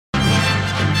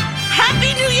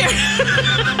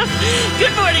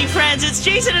Good morning, friends. It's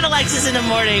Jason and Alexis in the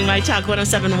morning. My Talk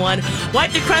 107.1.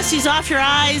 Wipe the crusties off your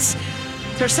eyes.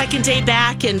 It's our second day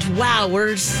back, and wow,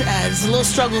 it's a little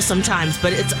struggle sometimes,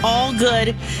 but it's all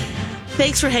good.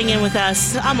 Thanks for hanging with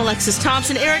us. I'm Alexis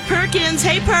Thompson. Eric Perkins.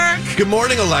 Hey, Perk. Good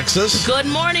morning, Alexis. Good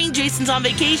morning. Jason's on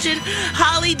vacation.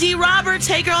 Holly D. Roberts.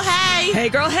 Hey, girl. Hey. Hey,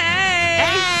 girl. Hey.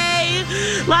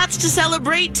 Hey. Lots to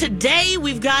celebrate today.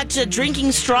 We've got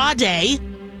Drinking Straw Day.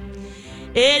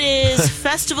 It is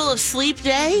Festival of Sleep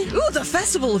Day. Ooh, the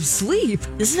Festival of Sleep.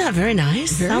 Isn't that very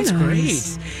nice? Sounds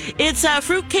nice. Great. It's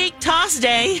Fruitcake Toss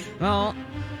Day. Well,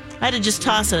 I had to just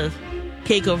toss a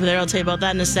cake over there. I'll tell you about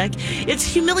that in a sec. It's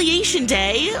Humiliation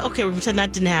Day. Okay, we'll pretend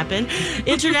that didn't happen.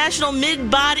 International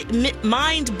Mind-Body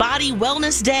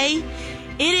Wellness Day.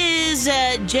 It is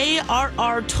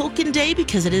J.R.R. Tolkien Day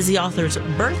because it is the author's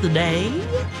birthday.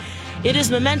 It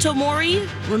is Memento Mori,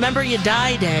 Remember You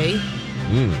Die Day.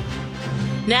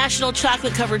 National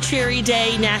Chocolate Covered Cherry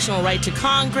Day, National Right to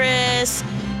Congress,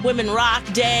 Women Rock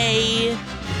Day.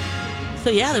 So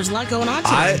yeah, there's a lot going on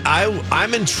today.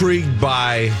 I'm intrigued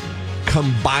by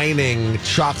combining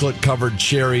chocolate covered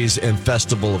cherries and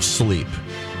Festival of Sleep.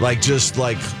 Just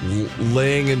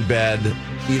laying in bed,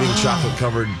 eating chocolate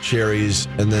covered cherries,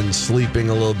 and then sleeping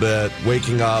a little bit,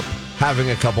 waking up, having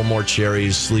a couple more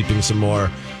cherries, sleeping some more.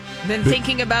 Then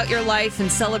thinking about your life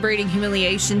and celebrating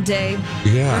Humiliation Day.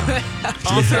 Yeah.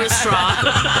 All through a straw.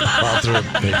 All through a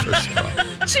paper straw.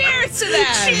 Cheers to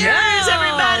that. Cheers,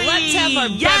 everybody. Let's have our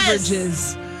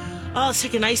beverages. Oh, let's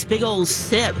take a nice big old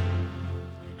sip.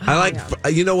 I like,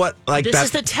 you know what? This is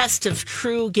the test of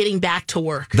true getting back to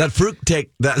work. That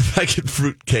fruitcake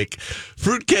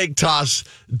toss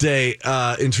day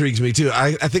intrigues me too.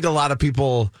 I think a lot of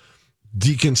people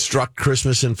deconstruct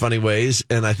Christmas in funny ways,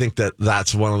 and I think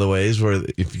that's one of the ways where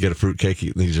if you get a fruitcake,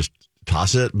 you just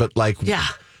toss it. But I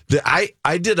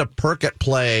did a Perk at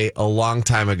Play a long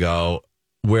time ago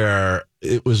where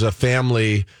it was a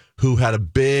family who had a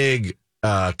big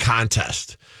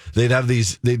contest. They'd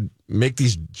make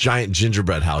these giant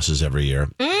gingerbread houses every year.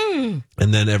 And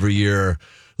then every year,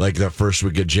 the first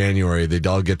week of January, they'd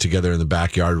all get together in the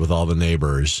backyard with all the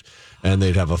neighbors, and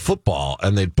they'd have a football,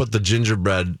 and they'd put the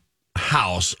gingerbread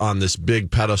house on this big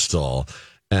pedestal,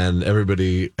 and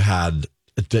everybody got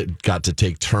to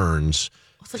take turns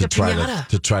to try to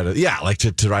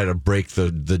break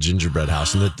the gingerbread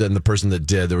house. And then the person that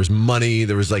did, there was money,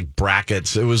 there was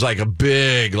brackets, it was a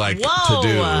big to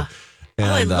do. And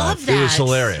I love that. It was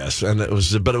hilarious, and it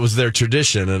was their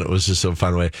tradition, and it was just so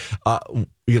fun way.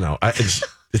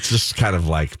 It's just kind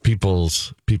of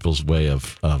people's way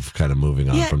of kind of moving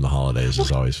on from the holidays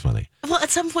is always funny. Well, at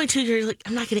some point too, you're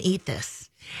I'm not going to eat this.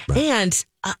 Right. And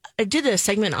I did a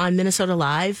segment on Minnesota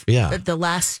Live. Yeah. The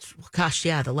last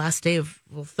day of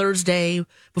Thursday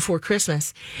before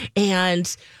Christmas,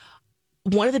 and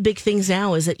one of the big things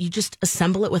now is that you just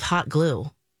assemble it with hot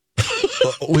glue.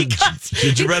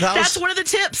 Gingerbread house? That's one of the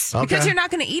tips. Okay. Because you're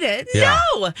not going to eat it. Yeah.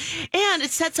 No. And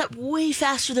it sets up way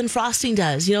faster than frosting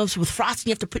does. So with frosting,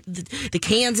 you have to put the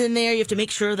cans in there. You have to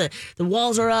make sure that the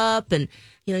walls are up, and,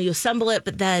 you assemble it.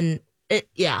 But then,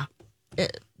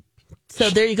 so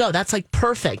there you go. That's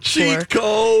perfect. Cheat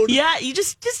code. Yeah, you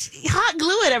just hot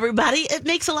glue it, everybody. It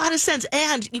makes a lot of sense.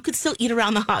 And you could still eat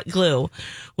around the hot glue,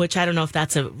 which I don't know if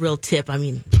that's a real tip. I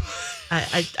mean,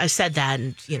 I said that,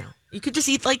 and, you could just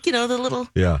eat the little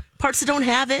parts that don't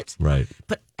have it. Right.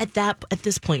 But at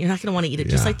this point, you're not going to want to eat it.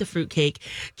 Just like the fruit cake,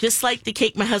 just like the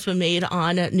cake my husband made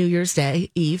on New Year's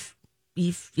Day Eve,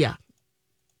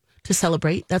 to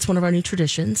celebrate. That's one of our new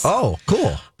traditions. Oh,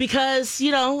 cool. Because,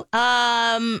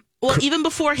 even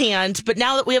beforehand, but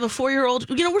now that we have a 4-year-old,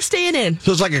 we're staying in.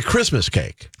 So it's like a Christmas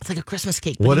cake. It's like a Christmas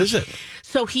cake. What is it?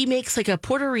 So he makes a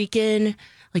Puerto Rican,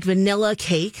 vanilla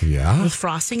cake with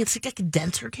frosting. It's like a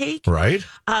denser cake. Right.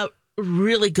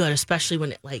 Really good, especially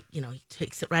when it he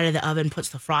takes it right out of the oven, puts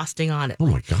the frosting on it. Oh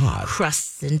my God.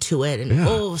 Crusts into it,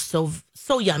 and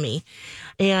so yummy.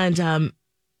 And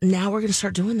now we're going to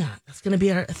start doing that. That's going to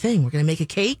be our thing. We're going to make a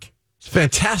cake. It's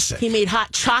fantastic. He made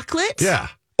hot chocolate. Yeah.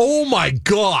 Oh my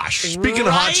gosh. Speaking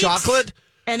of hot chocolate.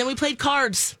 And then we played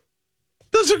cards.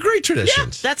 Those are great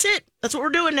traditions. Yeah, that's it. That's what we're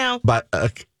doing now. But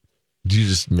you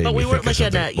just made me we think weren't of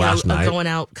something. Last night, going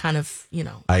out kind of,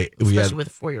 especially with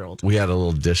a 4-year-old. We had a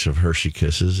little dish of Hershey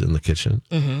Kisses in the kitchen.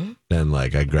 Mm-hmm. And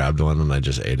I grabbed one and I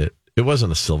just ate it. It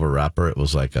wasn't a silver wrapper. It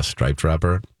was a striped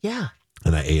wrapper. Yeah.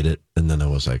 And I ate it. And then I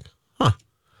was like, huh.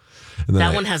 And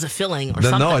that one has a filling or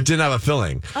something. No, it didn't have a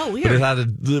filling. Oh, weird. But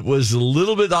it was a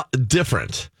little bit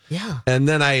different. Yeah. And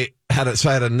then I had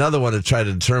another one to try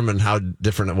to determine how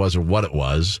different it was or what it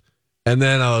was. And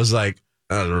then I was like,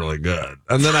 that was really good.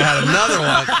 And then I had another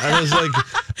one. I was like,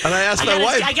 And I asked my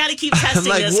wife. I got to keep testing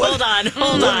like, this. Hold on.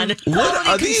 What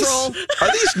are these?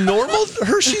 Are these normal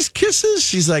Hershey's Kisses?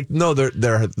 She's like, no,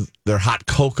 they're hot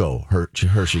cocoa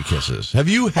Hershey Kisses. Have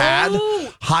you had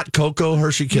hot cocoa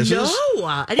Hershey Kisses? No,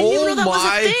 I didn't even know that was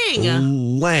a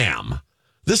thing. Lamb.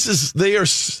 They are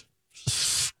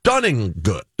stunningly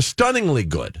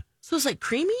good. So it's like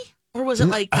creamy, or was it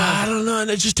like? I don't know.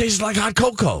 And it just tastes like hot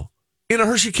cocoa in a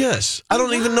Hershey Kiss. I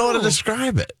don't even know how to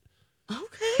describe it.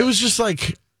 Okay. It was just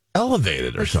like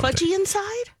elevated or something. Fudgy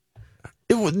inside?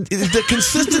 The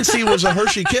consistency was a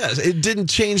Hershey Kiss. It didn't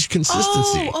change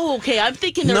consistency. Oh, okay. I'm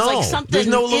thinking there's like something there's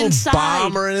no little inside.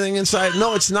 bomb or anything inside.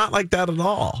 No, it's not like that at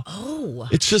all. Oh.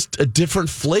 It's just a different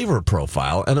flavor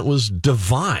profile, and it was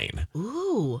divine.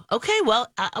 Ooh. Okay, well,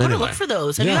 I want to look for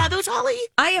those. Have you had those, Holly?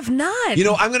 I have not. You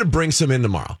know, I'm going to bring some in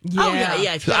tomorrow. Yeah. Oh,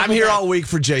 yeah. I'm here all week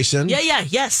for Jason. Yeah,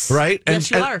 yes. Right? Yes,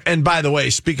 you are. And by the way,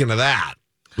 speaking of that,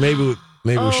 maybe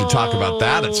we should talk about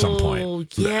that at some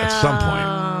point. Yeah. At some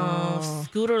point.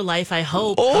 Scooter life, I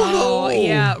hope. Oh,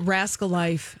 yeah. Rascal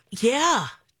life. Yeah.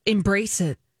 Embrace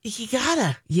it. You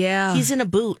gotta. Yeah. He's in a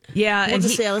boot. Yeah. We'll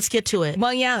just say, let's get to it.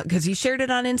 Well, yeah, because he shared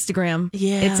it on Instagram.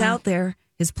 Yeah. It's out there.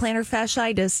 His plantar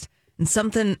fasciitis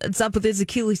and it's up with his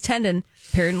Achilles tendon.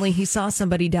 Apparently, he saw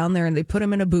somebody down there and they put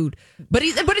him in a boot. But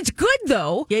it's good,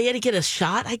 though. Yeah, he had to get a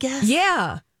shot, I guess.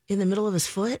 Yeah. In the middle of his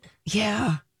foot.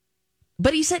 Yeah.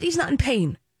 But he said he's not in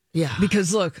pain. Yeah.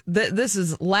 Because, look, this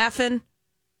is laughing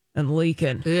and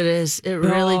leaking. It is. It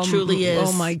really, truly is.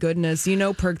 Oh, my goodness. You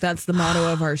know, Perk, that's the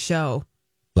motto of our show.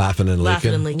 Laughing and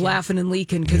leaking. Laughing and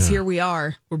leaking, because here we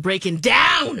are. We're breaking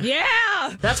down.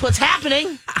 Yeah. That's what's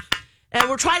happening. And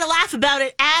we're trying to laugh about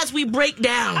it as we break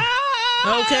down.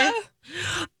 Okay?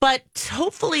 But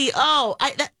hopefully,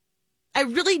 I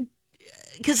really,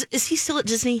 because is he still at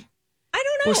Disney? I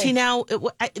don't know. Or is he now?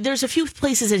 There's a few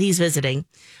places that he's visiting.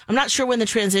 I'm not sure when the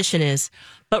transition is,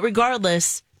 but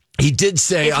regardless, he did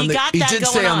say on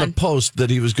the post that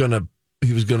he was gonna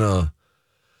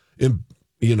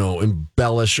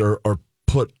embellish or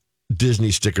put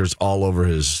Disney stickers all over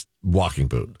his walking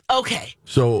boot. Okay.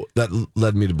 So that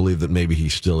led me to believe that maybe he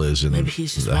still is in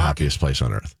the happiest place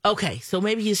on earth. Okay, so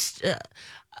maybe he's.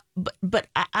 But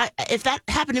I, if that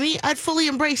happened to me, I'd fully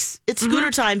embrace it's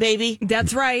scooter time, baby.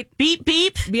 That's right. Beep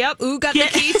beep. Yep. Ooh, got the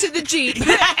keys to the Jeep,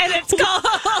 and it's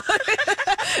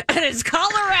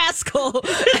called a Rascal,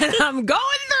 and I'm going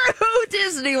through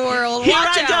Disney World. Here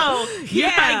Watch I out. go.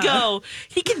 Here I go.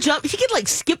 He can jump. He can like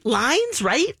skip lines,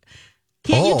 right?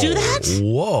 Can't you do that?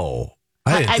 Whoa.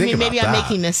 I mean, maybe I'm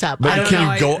making this up. But I don't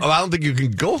know. I don't think you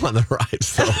can go on the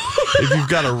rides though. If you've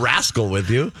got a Rascal with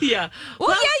you. Yeah.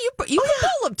 Well, yeah, you can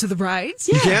pull up to the rides.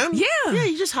 You can? Yeah. Yeah,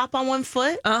 you just hop on one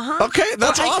foot. Okay,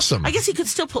 that's awesome. I guess you could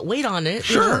still put weight on it.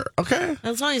 Sure. Okay.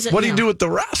 As long as what do you do with the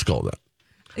Rascal then?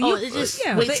 It just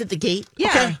waits at the gate.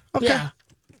 Yeah. Okay. Yeah.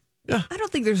 I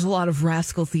don't think there's a lot of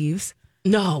Rascal thieves.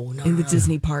 No. In the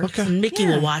Disney park. Okay. Mickey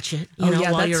will watch it,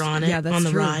 while you're on it, on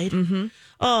the ride. Mm-hmm.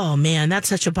 Oh, man, that's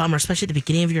such a bummer, especially at the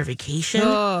beginning of your vacation.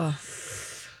 But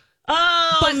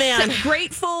man.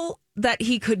 Grateful that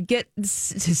he could get to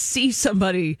see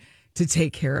somebody to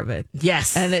take care of it.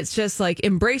 Yes. And it's just like,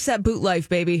 embrace that boot life,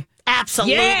 baby.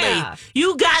 Absolutely. Yeah.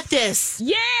 You got this.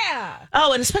 Yeah.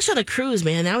 Oh, and especially on a cruise,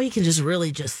 man. Now he can just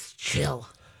really just chill.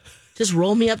 Just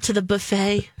roll me up to the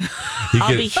buffet.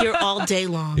 I'll be here all day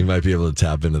long. You might be able to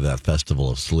tap into that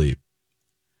festival of sleep.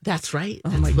 That's right.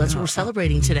 That's what we're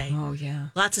celebrating today. Oh, yeah.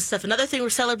 Lots of stuff. Another thing we're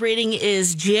celebrating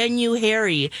is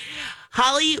JanuHAIRY.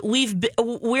 Holly,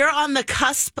 we're on the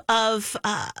cusp of,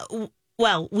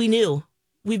 we knew.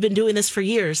 We've been doing this for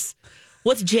years.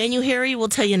 What's JanuHAIRY? We'll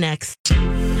tell you next.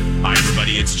 Hi,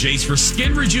 everybody. It's Jace for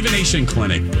Skin Rejuvenation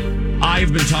Clinic.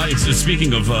 I've been talking,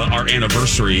 speaking of our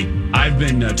anniversary, I've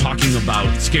been talking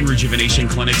about Skin Rejuvenation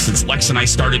Clinic since Lex and I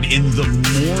started in the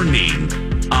morning.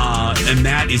 And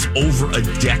that is over a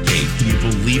decade. Can you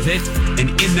believe it? And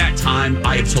in that time,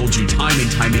 I have told you time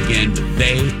and time again that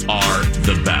they are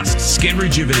the best. Skin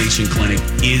Rejuvenation Clinic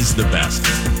is the best.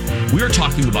 We're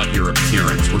talking about your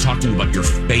appearance. We're talking about your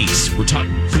face. So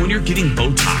when you're getting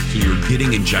Botox or you're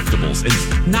getting injectables.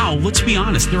 And now, let's be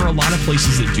honest, there are a lot of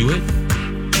places that do it.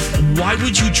 Why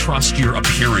would you trust your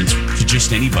appearance to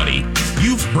just anybody?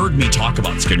 You've heard me talk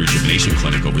about Skin Rejuvenation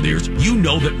Clinic over the years. You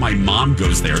know that my mom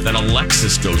goes there, that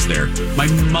Alexis goes there. My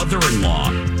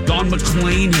mother-in-law, Dawn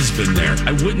McClain, has been there.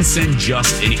 I wouldn't send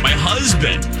just any. My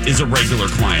husband is a regular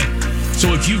client.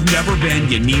 So if you've never been,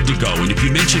 you need to go. And if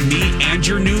you mention me and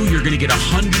you're new, you're going to get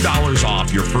 $100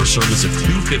 off your first service of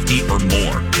 $250 or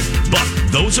more. But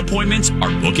those appointments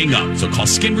are booking up. So call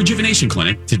Skin Rejuvenation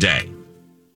Clinic today.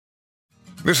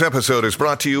 This episode is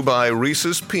brought to you by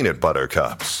Reese's Peanut Butter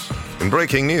Cups. In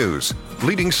breaking news,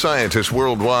 Leading scientists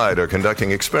worldwide are conducting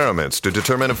experiments to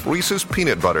determine if Reese's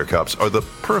Peanut Butter Cups are the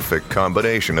perfect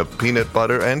combination of peanut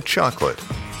butter and chocolate.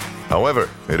 However,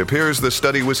 it appears the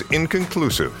study was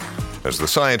inconclusive, as the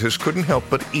scientists couldn't help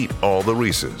but eat all the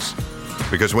Reese's.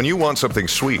 Because when you want something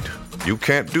sweet, you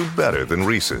can't do better than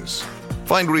Reese's.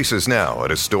 Find Reese's now at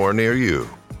a store near you.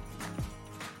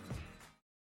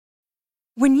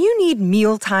 When you need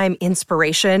mealtime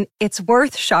inspiration, it's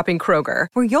worth shopping Kroger,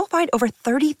 where you'll find over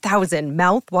 30,000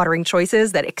 mouth-watering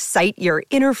choices that excite your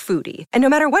inner foodie. And no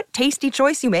matter what tasty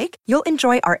choice you make, you'll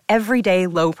enjoy our everyday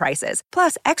low prices,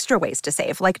 plus extra ways to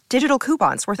save, like digital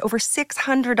coupons worth over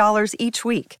 $600 each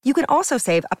week. You can also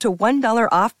save up to $1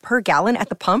 off per gallon at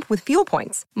the pump with fuel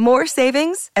points. More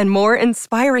savings and more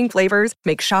inspiring flavors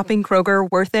make shopping Kroger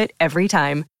worth it every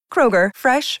time. Kroger,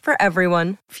 fresh for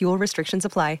everyone. Fuel restrictions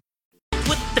apply.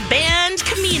 With the band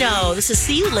Camino. This is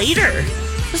See You Later.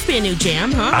 Must be a new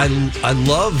jam, huh? I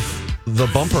love the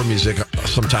bumper music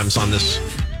sometimes on this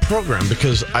program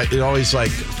because it always like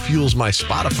fuels my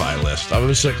Spotify list. I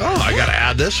was like, oh, I got to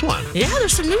add this one. Yeah,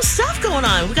 there's some new stuff going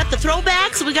on. We got the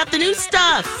throwbacks and we got the new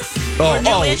stuff.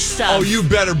 New-ish stuff. Oh, you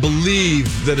better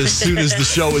believe that as soon as the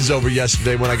show was over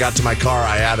yesterday, when I got to my car,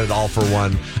 I added All for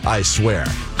One, I Swear.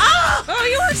 Oh,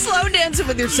 you were slow dancing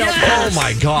with yourself. Yes. Oh,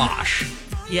 my gosh.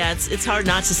 Yeah, it's hard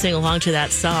not to sing along to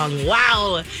that song.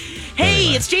 Wow.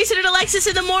 Hey, It's Jason and Alexis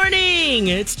in the morning.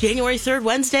 It's January 3rd,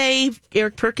 Wednesday.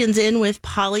 Eric Perkins in with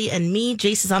Polly and me.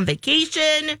 Jason's on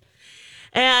vacation.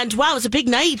 And wow, it's a big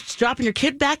night dropping your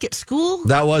kid back at school.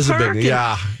 That was a big,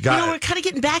 yeah. We're kind of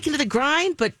getting back into the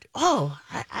grind, but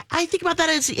I think about that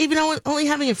as even only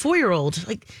having a 4-year-old.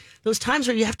 Like those times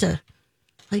where you have to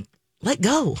like let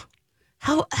go.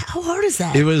 How hard is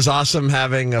that? It was awesome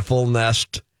having a full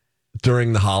nest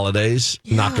during the holidays,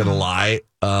 not going to lie.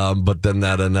 But then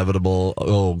that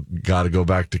inevitable, got to go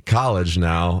back to college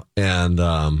now. And,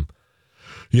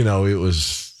 it's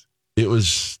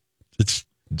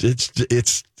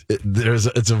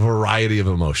a variety of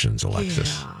emotions,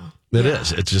 Alexis. Yeah. It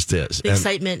is. It just is. The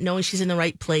excitement, knowing she's in the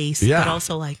right place, but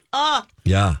also like,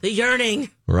 the yearning.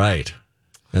 Right.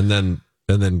 And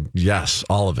then, yes,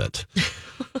 all of it.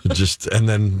 And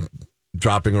then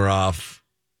dropping her off,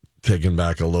 taking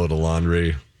back a load of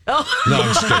laundry. Oh no,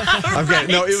 I'm just kidding. Okay,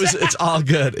 no, it's all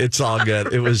good. It's all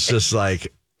good. It was just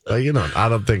like, I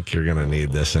don't think you're gonna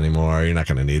need this anymore. You're not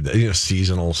gonna need that.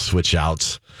 Seasonal switch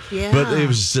outs. Yeah. But it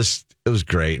was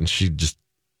great, and she just,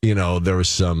 there was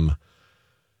some,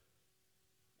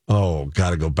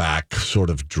 gotta go back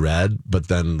sort of dread. But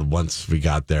then once we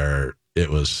got there, it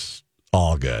was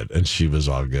all good, and she was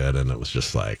all good, and it was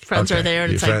just like friends are there,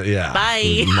 and it's like,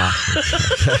 bye.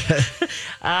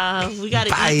 We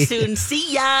gotta eat soon.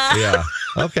 See ya. Yeah.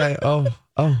 Okay. Oh.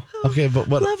 Okay. But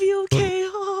what? Love you. Okay.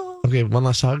 Okay. One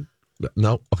last hug.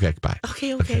 No. Okay. Bye.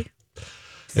 Okay.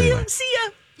 See ya.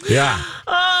 Yeah.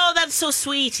 Oh, that's so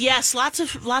sweet. Yes, lots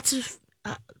of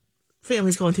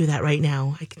families going through that right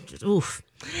now. I can just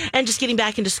and just getting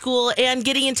back into school and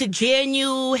getting into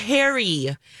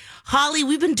JanuHAIRY. Holly,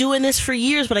 we've been doing this for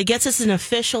years, but I guess it's an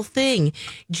official thing.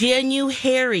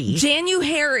 JanuHAIRY.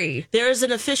 JanuHAIRY. There is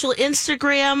an official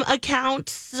Instagram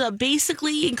account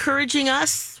basically encouraging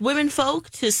us, women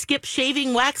folk, to skip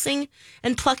shaving, waxing,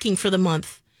 and plucking for the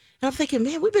month. And I'm thinking,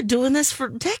 man, we've been doing this for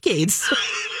decades.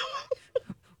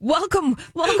 Welcome,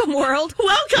 world.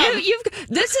 Welcome.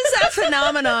 This is a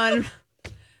phenomenon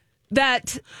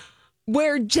that...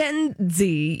 where Gen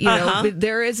Z,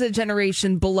 there is a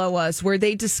generation below us where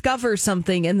they discover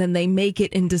something and then they make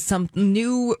it into some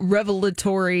new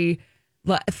revelatory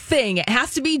thing. It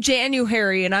has to be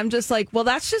JanuHAIRY, and I'm just like, well,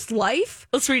 that's just life.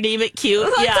 Let's rename it cute.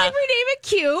 Let's rename it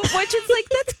cute, which is like,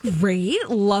 that's great.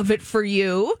 Love it for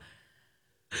you.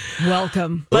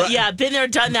 Welcome. But been there,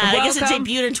 done that. Welcome. I guess it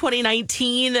debuted in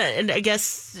 2019, and I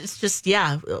guess it's just,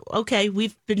 okay,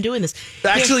 we've been doing this.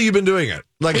 Actually, you've been doing it.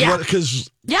 Like,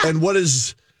 and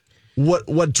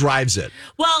what drives it?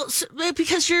 Well,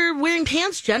 because you're wearing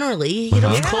pants generally.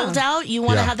 It's cold out. You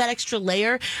want to have that extra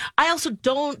layer. I also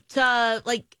don't,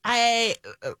 here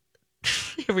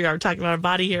we are talking about our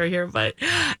body hair here, but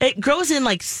it grows in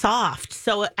like soft.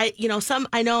 So, some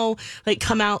I know like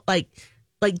come out like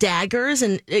daggers,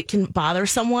 and it can bother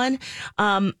someone.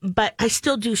 But I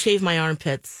still do shave my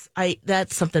armpits.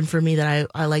 That's something for me that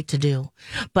I like to do.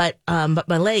 But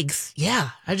my legs,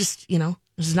 I just,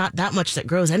 there's not that much that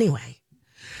grows anyway.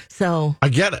 So I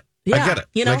get it. I get it.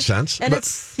 Makes sense. And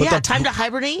it's time to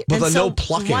hibernate. But and no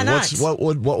plucking. Why not? What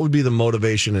would be the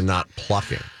motivation in not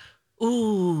plucking?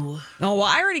 Ooh. Oh, well,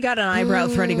 I already got an eyebrow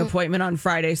threading appointment on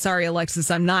Friday. Sorry,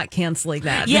 Alexis, I'm not canceling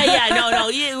that. No.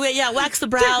 Yeah, wax the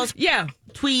brows. Yeah.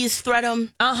 Tweeze, thread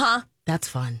them. Uh-huh. That's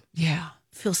fun. Yeah.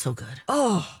 Feels so good.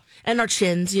 Oh. And our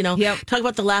chins, Yep. Talk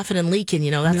about the laughing and leaking,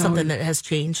 that's something that has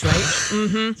changed, right?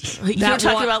 Mm-hmm. You were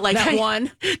talking about that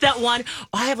one. That one.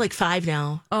 Oh, I have like 5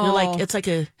 now. Oh. It's like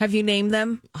a... Have you named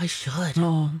them? I should.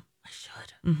 Oh. I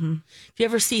should. Mm-hmm. If you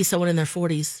ever see someone in their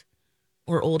 40s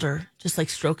or older, just like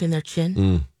stroking their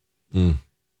chin,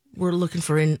 we're looking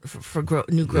for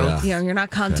new growth. Yeah, you're not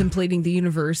contemplating the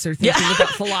universe or thinking about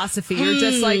philosophy. You're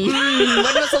just like, when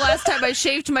was the last time I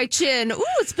shaved my chin? Ooh,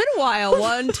 it's been a while.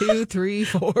 1, 2, 3,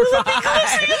 4, 5.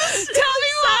 Tell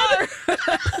me more.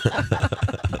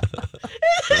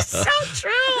 It's so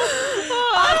true.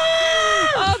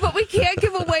 But we can't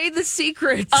give away the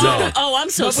secrets. I'm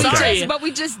so sorry. But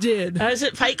we just did. I was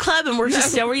at Fight Club, and we're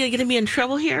just are we going to be in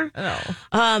trouble here?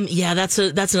 Oh. Yeah, that's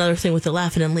another thing with the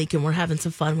laughing and leaking. We're having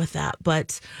some fun with that.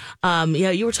 But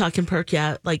you were talking, Perk.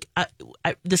 Yeah, like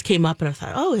this came up, and I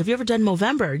thought, have you ever done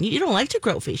Movember? You don't like to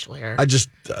grow facial hair. I just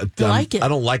like it. I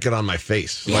don't like it on my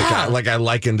face. Yeah. I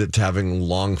likened it to having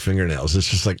long fingernails. It's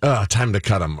just like, time to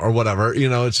cut them or whatever.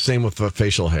 It's the same with the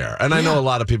facial hair. And I know a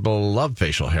lot of people love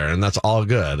facial hair, and that's all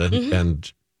good.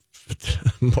 And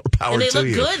more power to you. And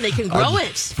they look good. They can grow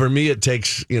it. For me, it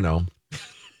takes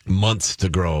months to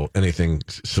grow anything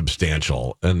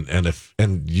substantial,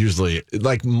 and usually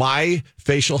like my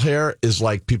facial hair is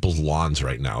like people's lawns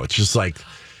right now. It's just like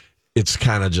it's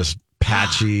kind of just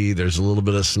patchy. There's a little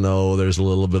bit of snow. There's a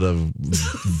little bit of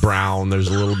brown. There's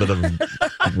a little bit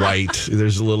of white.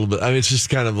 There's a little bit. I mean, it's just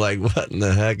kind of like, what in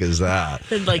the heck is that?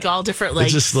 And like all different. Like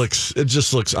it just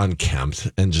looks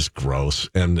unkempt and just gross.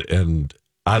 And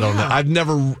I don't know.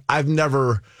 I've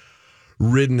never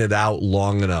ridden it out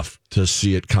long enough to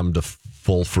see it come to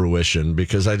full fruition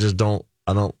because I just don't.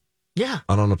 I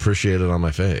don't appreciate it on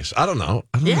my face. I don't know.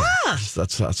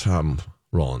 That's how I'm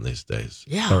rolling these days.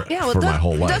 Yeah. For my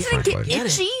whole life. Doesn't it get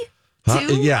itchy?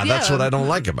 Too? Yeah, that's what I don't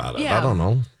like about it. Yeah. I don't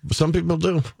know. Some people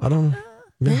do. I don't know.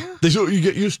 Yeah. They say, you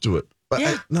get used to it. But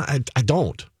Yeah. I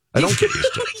don't. I don't get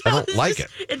used to it. I don't like it.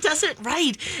 It doesn't,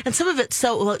 right. And some of it,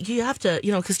 you have to,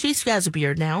 because Jace has a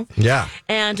beard now. Yeah.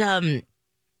 And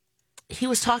he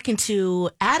was talking to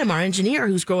Adam, our engineer,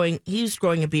 he's growing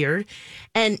a beard.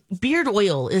 And beard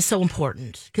oil is so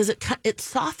important because it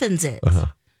softens it. Uh-huh.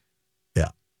 Yeah.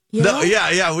 You know?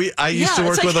 I used to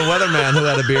work with a weatherman who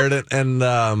had a beard, and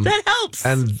that helps.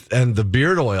 And the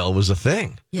beard oil was a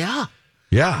thing. Yeah.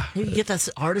 Yeah. You can get that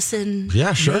artisan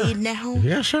made now.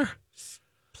 Yeah, sure.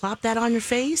 Plop that on your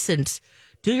face and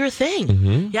do your thing.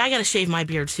 Mm-hmm. Yeah, I got to shave my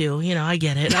beard too. I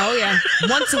get it. Oh, yeah.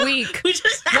 Once a week. We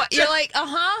just have to. You're like,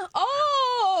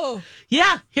 oh.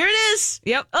 Yeah, here it is.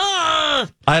 Yep. Oh.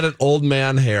 I had an old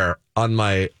man hair on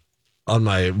my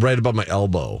right above my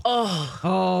elbow.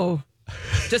 Oh.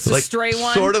 Just a Like, stray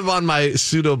one? sort of on my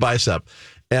pseudo bicep.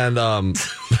 And I'm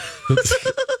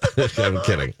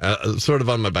kidding. Sort of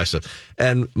on my bicep.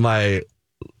 And my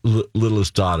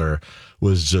littlest daughter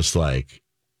was just like,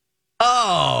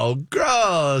 oh,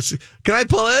 gross. Can I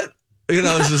pull it?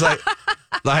 It's just like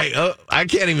I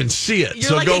can't even see it. You're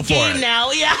so like go a for game it.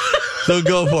 now. Yeah. So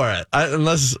go for it.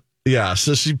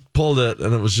 So she pulled it,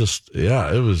 and it was just,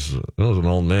 it was an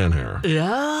old man hair.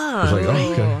 Yeah. I was like,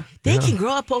 okay. They can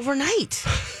grow up overnight.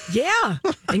 Yeah.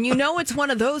 And it's one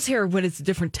of those here when it's a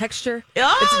different texture.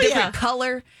 Oh, it's a different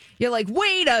color. You're like,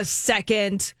 wait a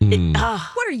second.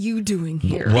 What are you doing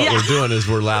here? What we're doing is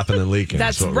we're laughing and leaking.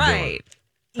 That's what we're doing. right.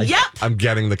 Yep. I'm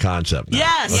getting the concept now.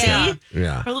 Yes. Okay. See?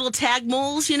 Yeah. Our little tag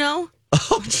moles,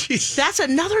 Oh, jeez. That's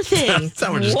another thing.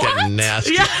 Now we're just getting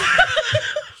nasty. Yeah.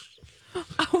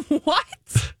 What?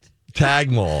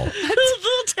 Tag mole. Those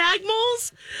little tag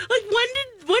moles. Like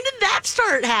when did that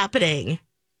start happening?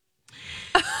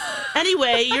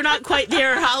 Anyway, you're not quite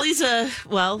there. Holly's you're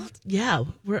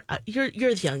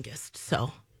the youngest,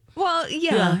 so. Well,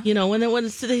 yeah. When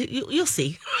it's you'll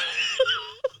see.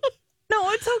 No,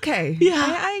 it's okay.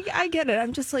 Yeah. I get it.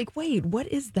 I'm just like, wait, what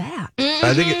is that?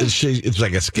 I think it's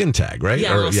like a skin tag, right?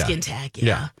 Yeah, a little skin tag.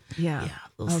 Yeah. Yeah.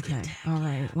 Little Okay. skin tag. All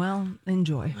right. Well,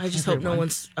 enjoy. I just hope no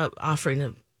one's offering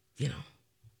to,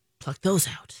 pluck those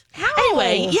out. How?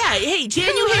 Anyway, hey,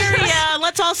 JanuHAIRY,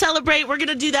 let's all celebrate. We're going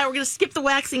to do that. We're going to skip the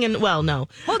waxing and,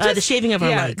 the shaving of our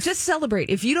legs. Just celebrate.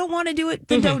 If you don't want to do it,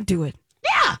 then don't do it.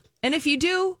 Yeah. And if you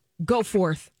do, go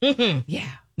forth. Mm-hmm.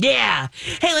 Yeah. Yeah.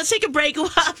 Hey, let's take a break.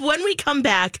 When we come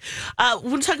back, we're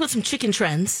going to talk about some chicken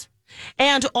trends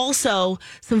and also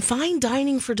some fine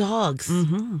dining for dogs.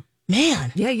 Mm-hmm.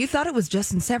 Man. Yeah, you thought it was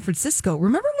just in San Francisco.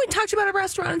 Remember when we talked about a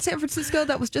restaurant in San Francisco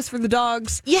that was just for the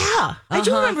dogs? Yeah, I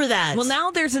do remember that. Well,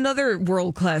 now there's another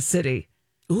world-class city.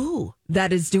 Ooh.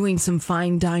 That is doing some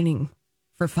fine dining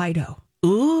for Fido.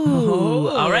 Ooh. Oh.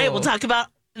 All right, we'll talk about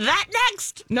that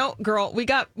next. No, girl, we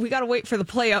got to wait for the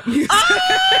play up music.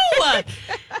 Oh!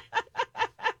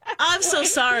 I'm so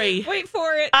sorry. Wait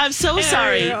for it. I'm so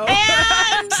sorry.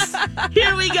 And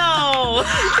here we go.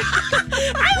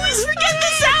 I always forget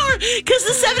this hour because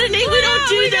the 7 and 8 we don't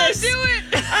do this. Don't do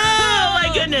it. Oh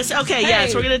my goodness. Okay,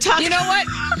 yes, we're gonna talk. You know what?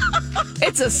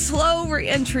 It's a slow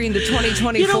re-entry into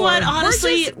 2024. You know what?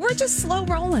 Honestly, we're just slow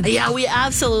rolling. Yeah, we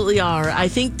absolutely are. I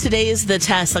think today is the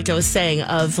test, like I was saying,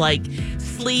 of like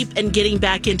sleep and getting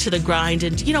back into the grind.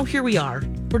 And here we are.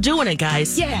 We're doing it,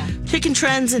 guys. Yeah. Chicken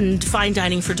trends and fine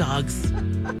dining for dogs. Hey,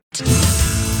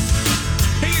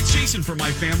 it's Jason from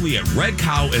my family at Red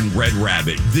Cow and Red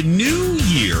Rabbit. The new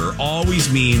year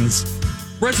always means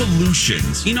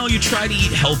resolutions. You try to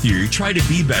eat healthier, you try to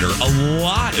be better. A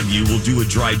lot of you will do a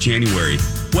dry January.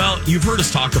 Well, you've heard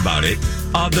us talk about it.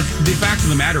 The fact of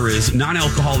the matter is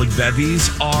non-alcoholic bevies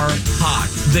are hot.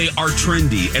 They are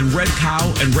trendy. And Red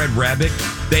Cow and Red Rabbit,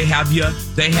 they have you.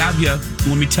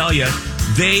 Let me tell you,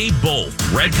 they both,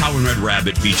 Red Cow and Red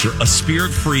Rabbit, feature a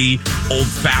spirit-free,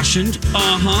 old-fashioned,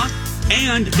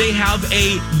 and they have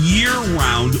a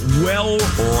year-round,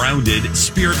 well-rounded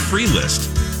spirit-free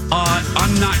list.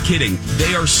 I'm not kidding.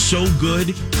 They are so good.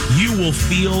 You will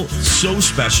feel so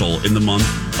special in the month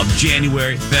of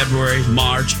January, February,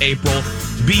 March, April,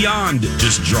 beyond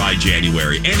just dry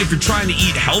January. And if you're trying to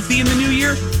eat healthy in the new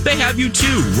year, they have you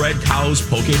too. Red Cow's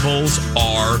Poke Bowls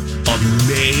are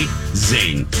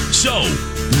amazing. So,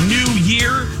 new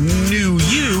year, new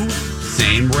you.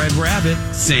 Same Red Rabbit,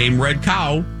 same Red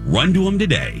Cow. Run to them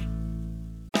today.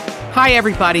 Hi,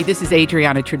 everybody. This is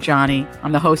Adriana Trajani.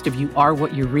 I'm the host of You Are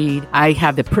What You Read. I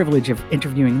have the privilege of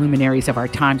interviewing luminaries of our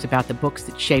times about the books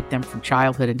that shaped them from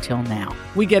childhood until now.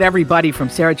 We get everybody from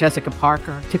Sarah Jessica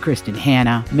Parker to Kristen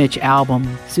Hanna, Mitch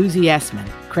Albom, Susie Essman,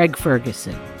 Craig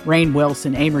Ferguson, Rainn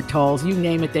Wilson, Amor Tolls, you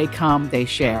name it, they come, they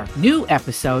share. New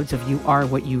episodes of You Are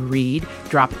What You Read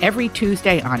drop every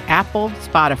Tuesday on Apple,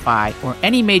 Spotify, or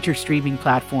any major streaming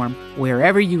platform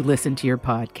wherever you listen to your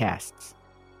podcasts.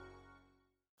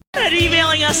 And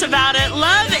emailing us about it.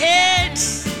 Love it.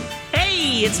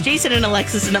 Hey, it's Jason and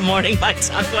Alexis in the morning by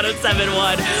Talk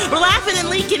 107.1. We're laughing and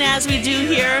leaking as we do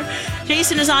here.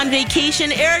 Jason is on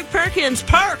vacation. Eric Perkins,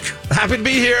 Perk. Happy to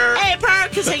be here. Hey,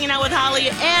 Perk is hanging out with Holly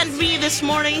and me this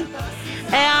morning.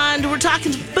 And we're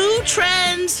talking food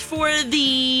trends for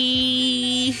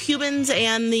the humans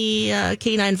and the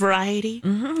canine variety.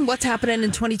 Mm-hmm. What's happening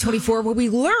in 2024? Well, we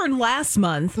learned last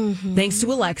month, thanks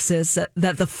to Alexis,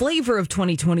 that the flavor of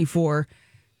 2024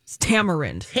 is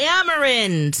tamarind.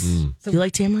 Tamarind. Do you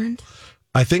like tamarind?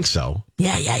 I think so.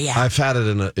 Yeah. I've had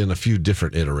it in a few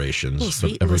different iterations,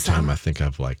 but every time I think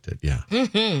I've liked it. Yeah.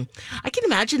 Mm-hmm. I can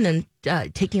imagine them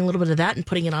taking a little bit of that and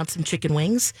putting it on some chicken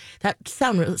wings. That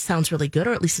sounds really good,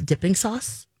 or at least a dipping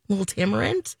sauce. A little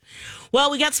tamarind.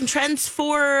 Well, we got some trends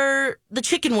for the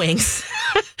chicken wings.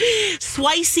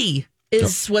 Spicy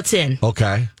is what's in.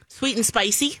 Okay. Sweet and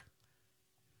spicy,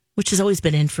 which has always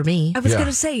been in for me. I was going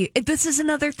to say, this is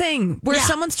another thing where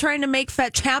someone's trying to make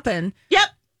fetch happen. Yep.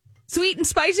 Sweet and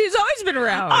spicy has always been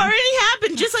around. Already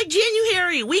happened, just like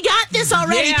JanuHAIRY. We got this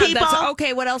already, people.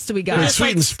 Okay, what else do we got? Just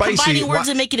sweet and spicy. Combining words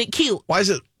and making it cute.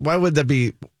 Why would that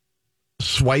be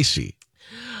spicy?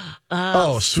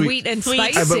 Sweet and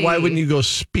spicy. But why wouldn't you go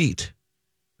speet?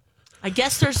 I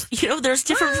guess there's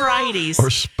different varieties. Or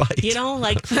spice.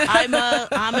 Like I'm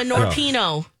a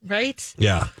Norpino, right?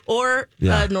 Yeah. Or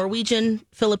a Norwegian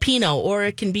Filipino, or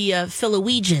it can be a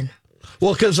Philowegian.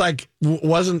 Well, because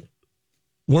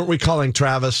weren't we calling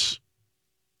Travis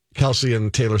Kelce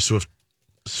and Taylor Swift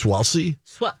Swelsey?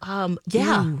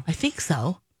 Yeah, I think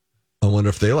so. I wonder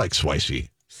if they like spicy.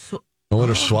 I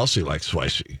wonder if Swelsey likes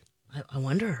spicy. I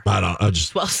wonder. I don't.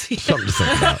 Just Swelsey. Something to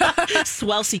think about.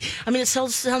 Swelsey. I mean, it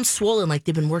sounds swollen, like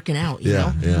they've been working out. You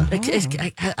know? Yeah.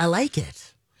 I like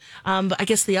it. But I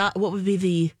guess what would be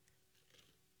the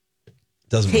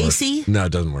doesn't Casey? Work. No,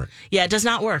 it doesn't work. Yeah, it does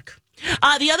not work.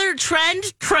 The other trend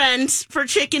for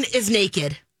chicken is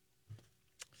naked.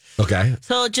 Okay.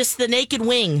 So just the naked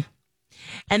wing.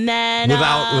 And then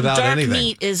without dark anything.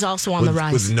 meat is also on the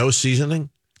rise. With no seasoning?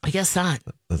 I guess not.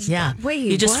 That's yeah. dumb. Wait,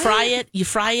 you just what? fry it. You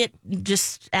fry it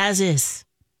just as is.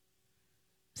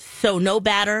 So no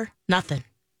batter, nothing.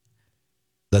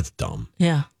 That's dumb.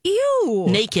 Yeah. Ew.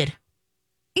 Naked.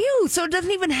 Ew. So it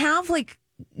doesn't even have like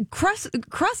crust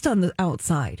on the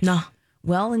outside. No.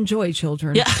 Well, enjoy,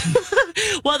 children. Yeah.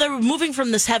 Well, they're moving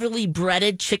from this heavily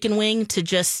breaded chicken wing to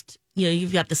just,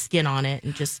 you've got the skin on it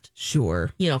and just,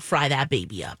 fry that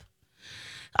baby up.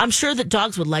 I'm sure that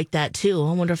dogs would like that too.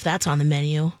 I wonder if that's on the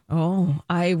menu. Oh,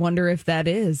 I wonder if that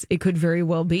is. It could very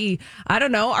well be. I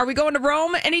don't know. Are we going to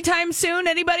Rome anytime soon?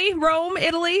 Anybody? Rome,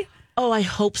 Italy? Oh, I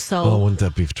hope so. Oh, wouldn't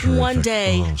that be terrific? One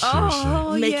day. Oh,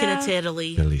 seriously. Making it to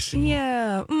Italy. Bellissimo.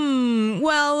 Yeah.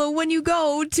 Well, when you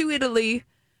go to Italy,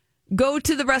 go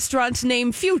to the restaurant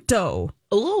named Fiuto.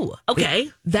 Oh,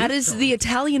 okay. That is the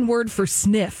Italian word for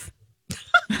sniff.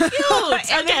 Cute.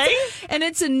 Okay. And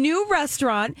it's a new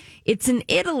restaurant. It's in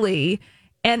Italy.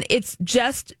 And it's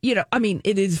just,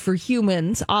 it is for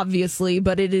humans, obviously,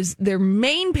 but it is their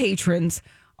main patrons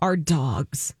are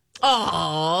dogs.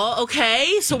 Oh,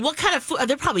 okay. So what kind of food?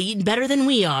 They're probably eating better than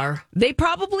we are. They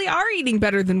probably are eating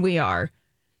better than we are.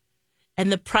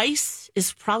 And the price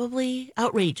is probably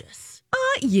outrageous.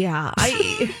 Yeah.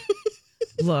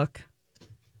 Look,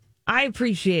 I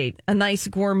appreciate a nice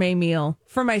gourmet meal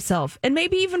for myself and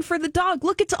maybe even for the dog.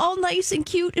 Look, it's all nice and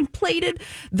cute and plated.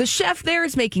 The chef there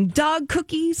is making dog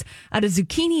cookies out of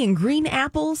zucchini and green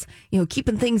apples,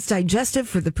 keeping things digestive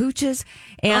for the pooches.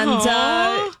 And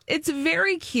it's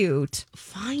very cute.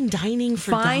 Fine dining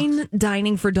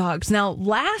for dogs. Now,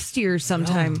 last year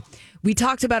sometime, we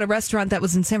talked about a restaurant that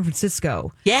was in San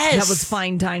Francisco. Yes. That was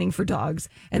fine dining for dogs.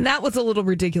 And that was a little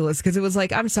ridiculous because it was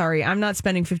like, I'm sorry, I'm not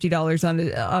spending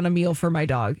 $50 on a meal for my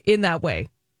dog in that way.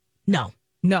 No.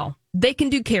 They can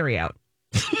do carry out.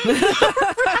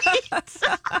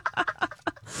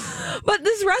 But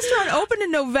this restaurant opened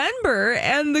in November,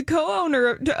 and the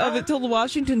co-owner of it told the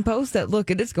Washington Post that, look,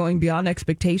 it is going beyond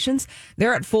expectations.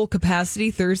 They're at full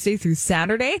capacity Thursday through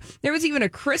Saturday. There was even a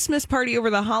Christmas party over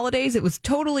the holidays. It was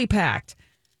totally packed.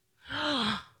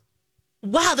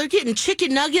 Wow, they're getting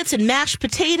chicken nuggets and mashed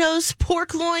potatoes,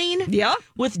 pork loin. Yeah.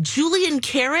 With julienne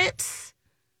carrots.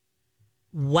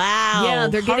 Wow. Yeah,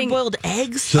 they're getting hard-boiled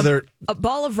eggs. So they're a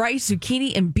ball of rice,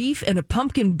 zucchini, and beef, and a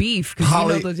pumpkin beef.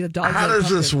 Holly, the dogs how does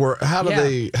this work? How do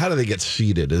they get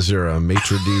seated? Is there a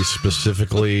maitre d'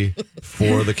 specifically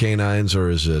for the canines, or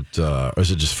is it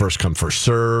just first come first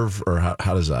serve, or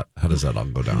how does that all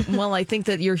go down? Well, I think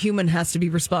that your human has to be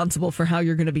responsible for how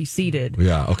you're going to be seated.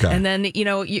 Yeah. Okay. And then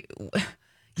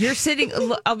you're sitting.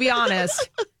 I'll be honest.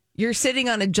 You're sitting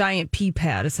on a giant pea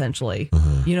pad, essentially.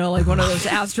 Like one of those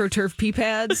AstroTurf pea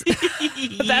pads. That's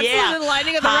the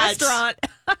lining of the restaurant.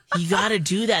 You got to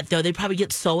do that, though. They probably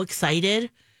get so excited.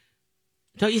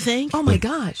 Don't you think? Oh, my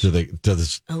gosh.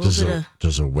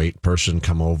 Does a wait person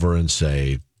come over and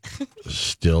say,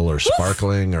 still or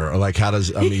sparkling? Or like, how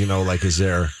does, is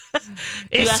there...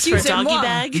 You ask for a doggy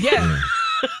bag? Yeah.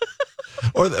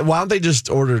 Or why don't they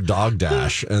just order Dog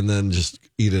Dash and then just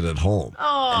eat it at home?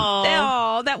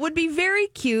 Oh, that would be very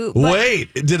cute.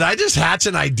 Wait, did I just hatch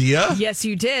an idea? Yes,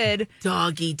 you did.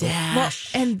 Doggy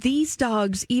Dash. Well, and these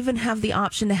dogs even have the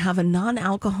option to have a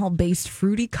non-alcohol based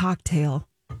fruity cocktail.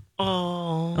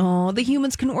 Oh, the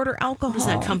humans can order alcohol. Is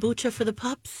that kombucha for the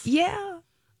pups? Yeah.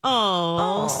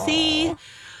 Oh, see?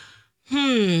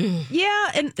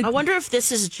 Yeah, and I wonder if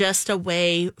this is just a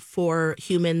way for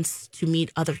humans to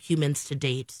meet other humans to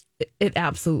date. It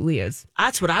absolutely is.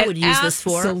 That's what I would use this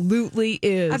for. Absolutely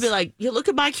is. I'd be like, look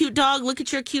at my cute dog. Look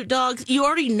at your cute dogs. You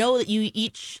already know that you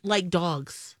each like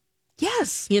dogs.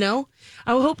 Yes.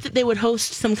 I would hope that they would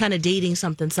host some kind of dating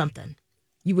something.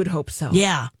 You would hope so.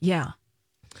 Yeah. Yeah.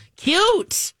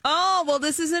 Cute. Oh, well,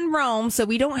 this is in Rome, so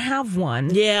we don't have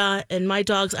one. Yeah, and my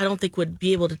dogs, I don't think would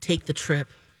be able to take the trip.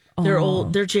 They're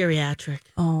old. They're geriatric.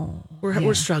 Oh,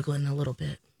 we're struggling a little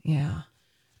bit. Yeah.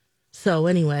 So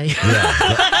anyway,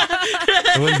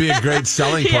 it wouldn't be a great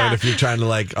selling point if you're trying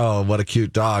to what a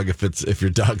cute dog. If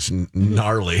your dog's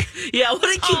gnarly. Yeah,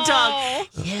 what a cute dog.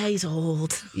 Yeah, he's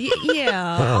old.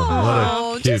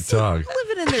 Yeah. What a cute dog.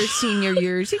 Living in their senior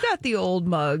years, you got the old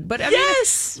mug. But I mean,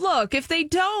 look, if they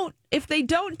don't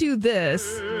do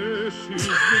this.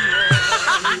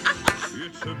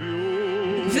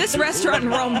 If this restaurant in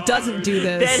Rome doesn't do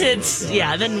this,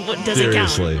 then what does it count?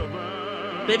 Seriously.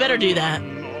 They better do that.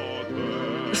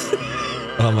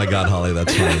 Oh my God, Holly,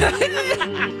 that's funny.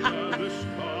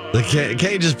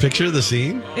 Can't you just picture the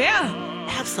scene? Yeah.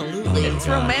 Absolutely. It's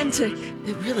romantic.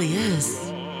 It really is.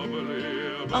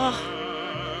 Oh.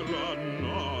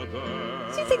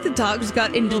 Do you think the dogs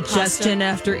got indigestion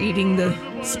after eating the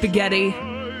spaghetti?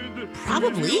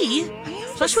 Probably.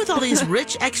 Especially with all these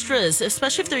rich extras,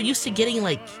 especially if they're used to getting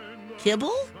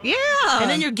kibble. Yeah. And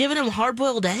then you're giving them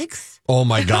hard-boiled eggs. Oh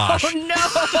my gosh. Oh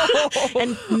no.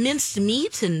 And minced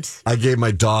meat I gave my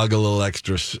dog a little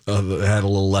extra, had a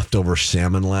little leftover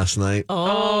salmon last night.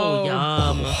 Oh,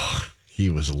 yum. Oh, he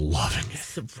was loving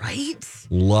it. Right?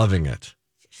 Loving it.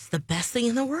 It's the best thing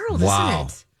in the world, wow.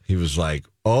 Isn't it? He was like,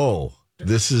 oh,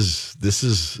 this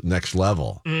is next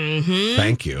level. Mm-hmm.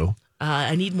 Thank you.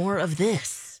 I need more of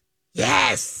this.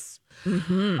 Yes.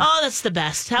 Mm-hmm. Oh, that's the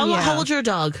best. How old's your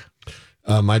dog?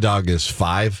 My dog is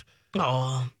 5.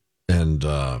 Oh. And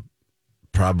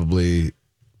probably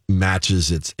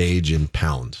matches its age in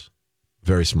pounds.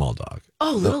 Very small dog.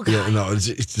 Oh, little guy. Yeah, no, it's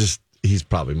just, he's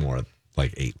probably more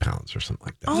like 8 pounds or something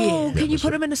like that. Oh, can you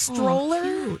put him in a stroller?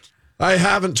 Cute. I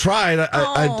haven't tried.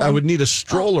 I would need a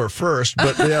stroller first,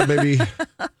 but yeah, maybe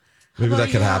that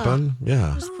could happen.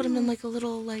 Yeah. Just put him in like a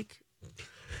little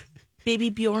baby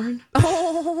Bjorn.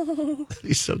 Oh,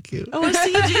 He's so cute. Oh, I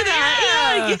see you do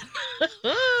that.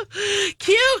 Yeah.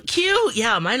 Cute.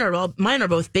 Yeah, mine are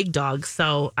both big dogs,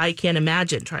 so I can't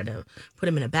imagine trying to put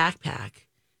them in a backpack.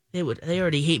 They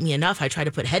already hate me enough. I try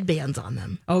to put headbands on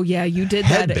them. Oh yeah, you did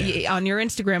that on your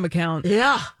Instagram account.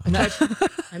 Yeah.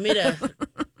 I made a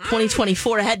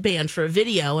 2024 headband for a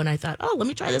video, and I thought, let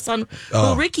me try this on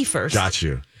little Ricky first. Got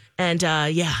you. And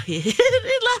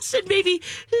it lasted maybe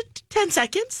 10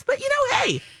 seconds, but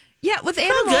hey. Yeah, with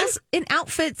animals in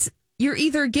outfits, you're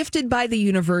either gifted by the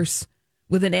universe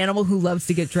with an animal who loves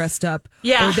to get dressed up,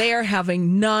 or they are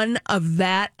having none of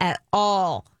that at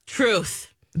all. Truth.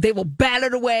 They will bat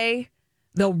it away.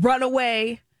 They'll run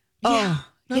away. Yeah.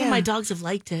 None of my dogs have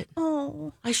liked it.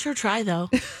 Oh. I sure try, though.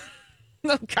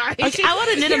 Okay. I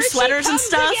want to knit them sweaters and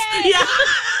stuff. Again. Yeah.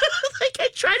 I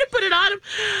try to put it on them.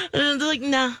 And they're like,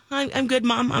 nah, I'm good,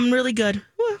 Mom. I'm really good.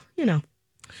 Well,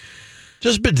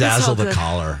 Just bedazzle the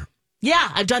collar.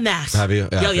 Yeah, I've done that. Have you?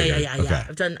 Yeah.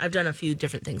 Okay. I've done a few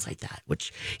different things like that,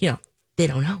 which, they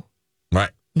don't know.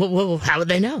 Right. Well, how would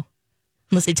they know?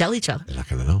 Unless they tell each other. They're not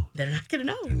going to know. They're not going to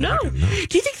know. Not gonna know.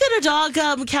 Do you think that a dog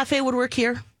cafe would work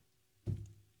here?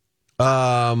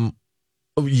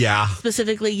 Yeah.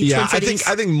 Specifically, yeah. Twin Cities?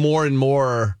 I think more and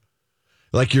more,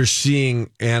 like you're seeing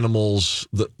animals,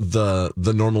 the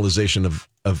normalization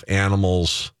of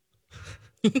animals.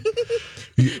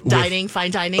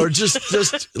 Fine dining, or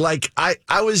just like I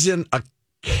was in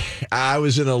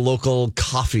a local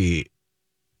coffee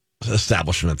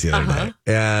establishment the other day,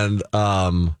 and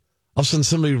all of a sudden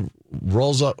somebody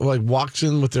rolls up, walks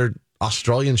in with their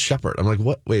Australian Shepherd. I'm like,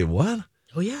 what? Wait, what?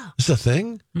 Oh yeah, is this a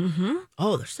thing? Mm-hmm.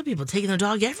 Oh, there's some people taking their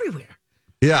dog everywhere.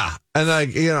 Yeah, and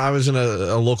I was in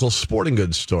a local sporting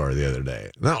goods store the other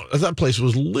day. Now that place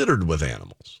was littered with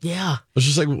animals. Yeah, it was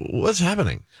just like, what's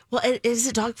happening? Well, is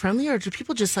it dog friendly, or do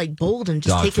people just bold and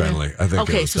just dog take friendly? it? I think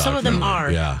okay, so some of them are.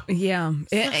 Yeah.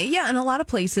 And a lot of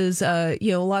places, a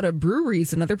lot of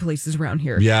breweries and other places around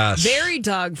here. Yes, very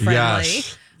dog friendly.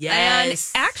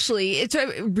 Yes. And actually, it's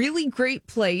a really great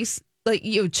place.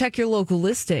 Check your local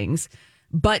listings.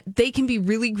 But they can be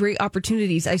really great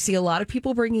opportunities. I see a lot of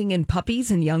people bringing in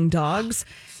puppies and young dogs,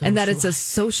 and that it's a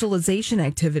socialization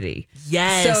activity.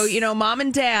 Yes. So, mom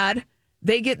and dad,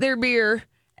 they get their beer,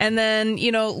 and then,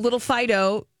 little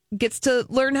Fido gets to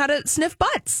learn how to sniff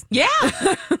butts. Yeah.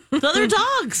 With other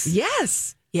dogs.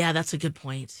 Yes. Yeah, that's a good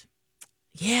point.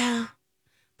 Yeah.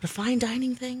 But a fine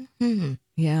dining thing? Mm-hmm.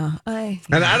 Yeah.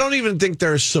 And I don't even think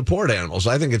they're support animals.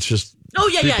 I think it's just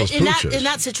in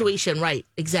that situation, right?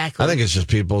 Exactly. I think it's just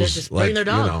people's just their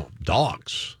dog.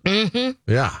 Dogs.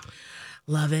 Mm-hmm. Yeah.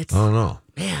 Love it. I don't know.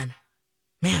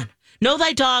 Man. Know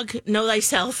thy dog, know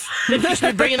thyself. You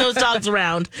should be bringing those dogs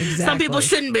around. Exactly. Some people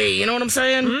shouldn't be. You know what I'm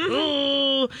saying?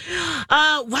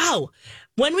 Mm-hmm. Wow.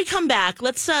 When we come back,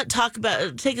 let's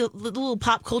take a little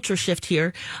pop culture shift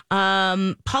here.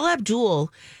 Paula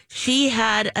Abdul, she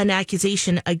had an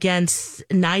accusation against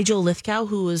Nigel Lythgoe,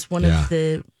 who was one of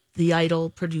the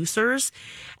Idol producers.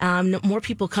 More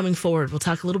people coming forward. We'll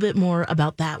talk a little bit more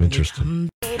about that. Interesting.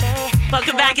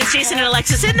 Welcome back. It's Jason and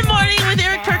Alexis in the morning with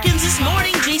Eric Perkins this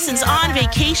morning. Jason's on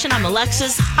vacation. I'm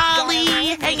Alexis. Holly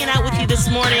hanging out with you this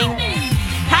morning.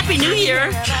 Happy New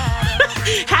Year.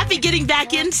 Happy getting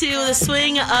back into the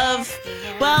swing of,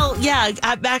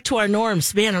 back to our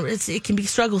norms. Man, it can be a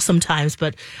struggle sometimes,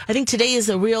 but I think today is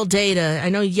a real day I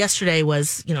know yesterday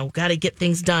was, got to get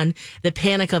things done, the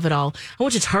panic of it all. I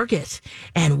went to Target,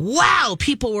 and wow,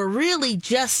 people were really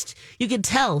you could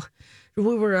tell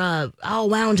we were all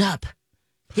wound up,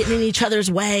 getting in each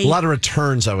other's way. A lot of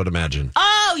returns, I would imagine.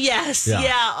 Oh, yes.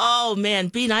 Yeah. Oh, man.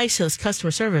 Be nice to those customer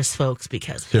service folks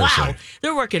because, seriously, wow,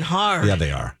 they're working hard. Yeah,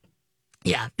 they are.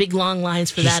 Yeah, big long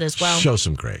lines for that as well. Show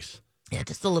some grace. Yeah,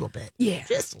 just a little bit. Yeah.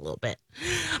 Just a little bit.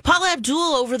 Paula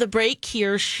Abdul, over the break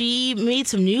here, she made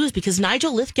some news because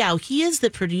Nigel Lythgoe, he is the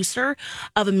producer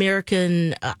of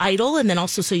American Idol and then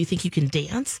also So You Think You Can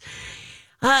Dance.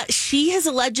 She has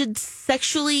alleged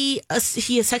he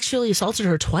has sexually assaulted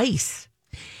her twice.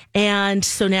 And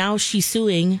so now she's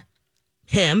suing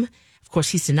him. Of course,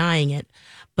 he's denying it.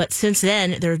 But since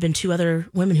then, there have been two other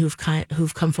women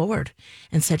who've come forward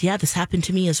and said, yeah, this happened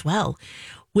to me as well.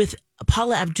 With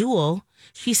Paula Abdul,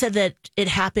 she said that it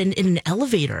happened in an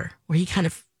elevator where he kind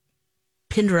of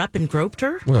pinned her up and groped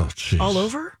her all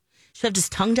over. Shoved his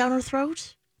tongue down her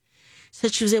throat.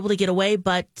 said she was able to get away,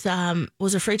 but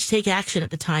was afraid to take action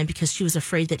at the time because she was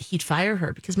afraid that he'd fire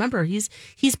her. Because remember, he's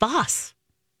boss,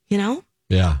 you know?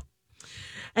 Yeah.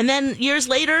 And then years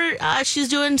later, she's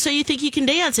doing So You Think You Can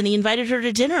Dance, and he invited her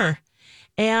to dinner.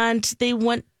 And they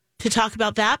went to talk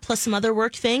about that, plus some other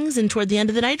work things. And toward the end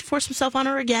of the night, forced himself on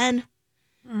her again.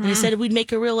 And he said we'd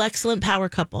make a real excellent power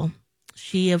couple.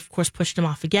 She, of course, pushed him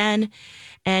off again.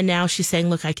 And now she's saying,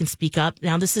 look, I can speak up.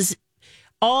 Now, this is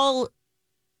all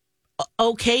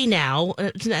okay now.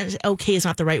 Okay is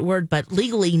not the right word, but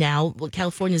legally now,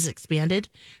 California's expanded.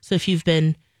 So if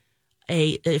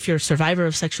you're a survivor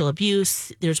of sexual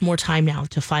abuse, there's more time now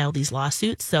to file these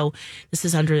lawsuits. So this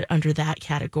is under that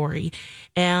category.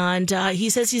 And he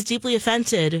says he's deeply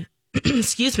offended,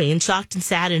 excuse me, and shocked and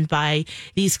saddened by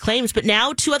these claims. But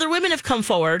now 2 other women have come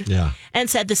forward and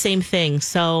said the same thing.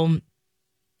 So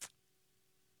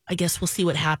I guess we'll see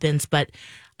what happens. But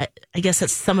I guess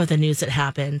that's some of the news that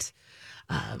happened.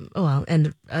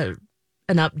 And an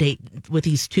update with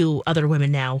these 2 other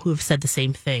women now who have said the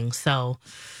same thing. So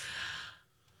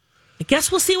I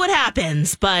guess we'll see what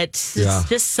happens, but it's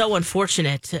just so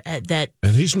unfortunate that.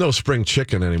 And he's no spring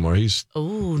chicken anymore.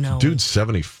 No. Dude's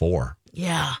 74.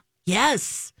 Yeah.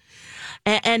 Yes.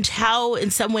 And how, in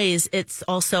some ways, it's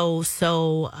also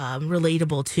so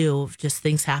relatable to just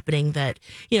things happening that,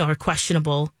 are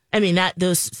questionable. I mean,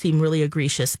 those seem really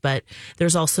egregious, but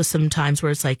there's also some times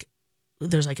where it's like,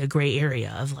 there's like a gray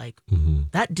area of like,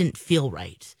 that didn't feel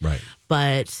right. Right.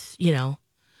 But,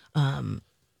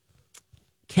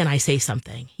 can I say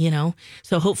something,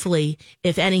 So hopefully,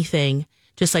 if anything,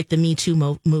 just like the Me Too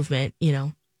movement,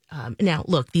 now,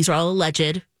 look, these are all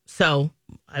alleged. So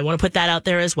I want to put that out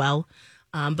there as well.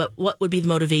 But what would be the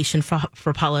motivation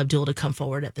for Paula Abdul to come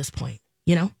forward at this point,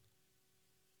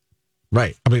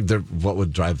 Right. I mean, what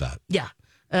would drive that? Yeah.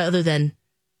 Other than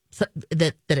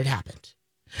that it happened.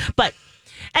 But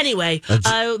anyway,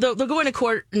 they're going to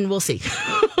court and we'll see.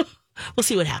 We'll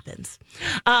see what happens.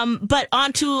 But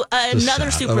on to another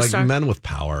superstar. Like men with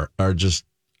power are just,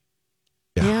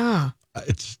 yeah.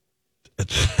 It's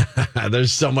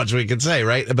there's so much we can say,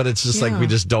 right? But it's just like we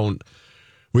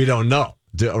don't know,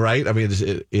 right? I mean,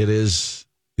 it is.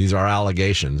 These are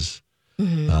allegations,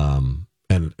 and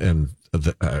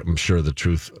I'm sure the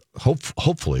truth.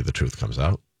 Hopefully, the truth comes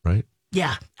out, right?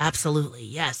 Yeah, absolutely,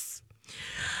 yes.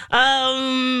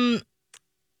 On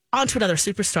to another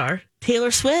superstar,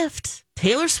 Taylor Swift.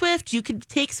 Taylor Swift, you could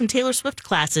take some Taylor Swift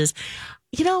classes.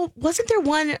 Wasn't there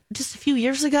one just a few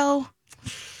years ago?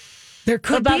 There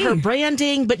could about be. Her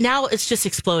branding, but now it's just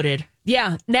exploded.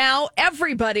 Yeah, now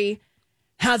everybody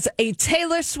has a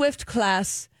Taylor Swift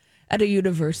class at a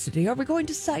university. Are we going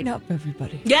to sign up,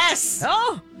 everybody? Yes.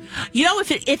 Oh,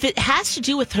 if it has to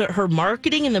do with her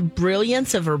marketing and the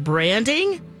brilliance of her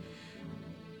branding,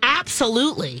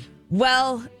 absolutely.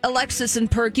 Well, Alexis and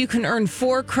Perk, you can earn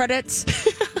 4 credits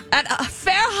at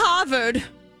Fair Harvard,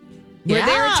 where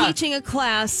they're teaching a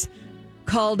class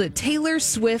called Taylor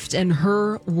Swift and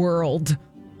Her World.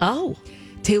 Oh.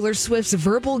 Taylor Swift's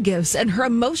verbal gifts and her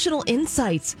emotional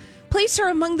insights place her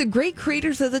among the great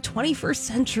creators of the 21st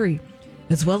century,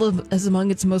 as well as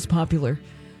among its most popular.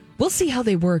 We'll see how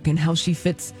they work and how she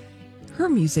fits her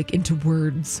music into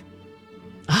words.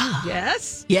 Ah.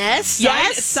 Yes.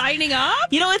 Signing up?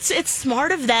 It's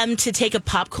smart of them to take a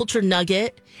pop culture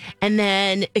nugget and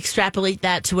then extrapolate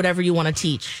that to whatever you want to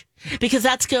teach. Because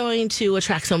that's going to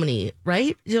attract so many,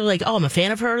 right? You're like, oh, I'm a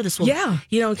fan of her. This will,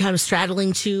 kind of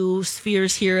straddling 2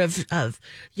 spheres here of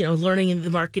learning the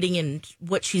marketing and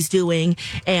what she's doing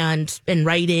and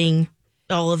writing,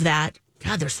 all of that.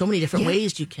 God, there's so many different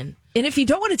ways you can. And if you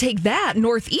don't want to take that,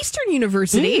 Northeastern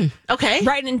University, okay,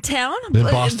 right in town, in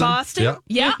Boston,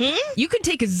 you can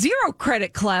take a 0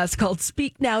 credit class called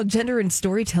Speak Now, Gender and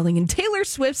Storytelling in Taylor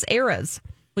Swift's Eras.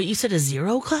 Wait, you said a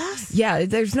 0 class? Yeah,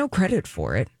 there's no credit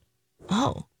for it.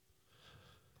 Oh.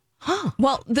 Huh.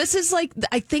 Well, this is like,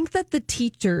 I think that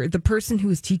the person who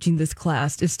is teaching this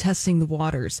class is testing the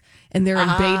waters and they're in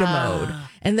beta mode.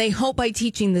 And they hope by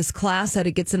teaching this class that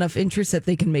it gets enough interest that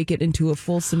they can make it into a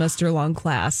full semester long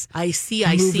class. I see.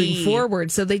 Moving forward.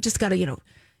 So they just got to,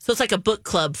 So it's like a book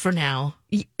club for now.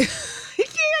 Yeah,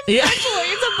 exactly.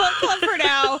 It's a book club for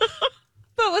now,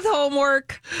 but with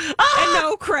homework and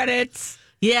no credits.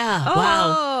 Yeah. Oh.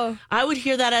 Wow. I would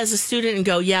hear that as a student and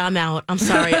go, yeah, I'm out. I'm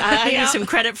sorry. I need some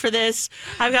credit for this.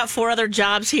 I've got 4 other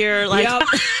jobs here. Like,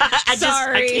 I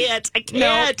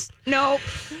can't. Nope.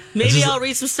 Maybe I'll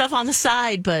read some stuff on the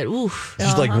side, but oof.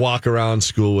 Just like walk around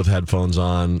school with headphones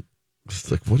on. It's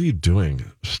like, what are you doing?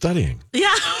 Studying.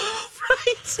 Yeah.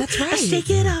 Right. That's right. Shake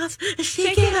it off.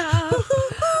 Shake it off.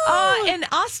 And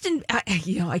Austin,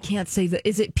 I can't say that.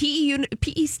 Is it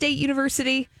PE State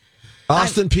University?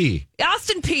 Austin P.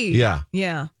 Austin P. Yeah.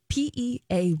 Yeah.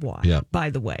 PEAY. Yeah. By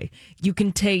the way, you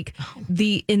can take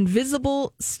the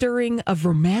invisible stirring of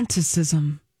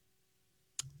romanticism.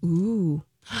 Ooh.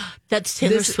 That's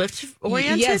Taylor Swift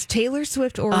oriented? Yes, Taylor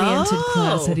Swift oriented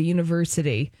class at a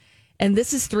university. And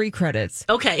this is 3 credits.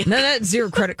 Okay. No, that's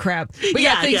 0 credit crap. We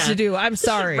got things to do. I'm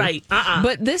sorry. Right.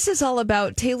 But this is all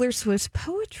about Taylor Swift's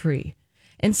poetry.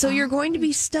 And so you're going to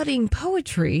be studying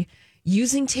poetry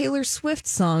using Taylor Swift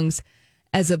songs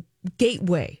as a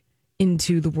gateway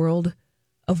into the world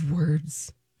of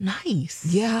words. Nice.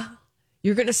 Yeah.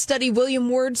 You're going to study William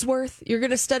Wordsworth. You're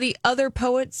going to study other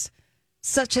poets,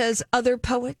 such as other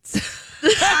poets.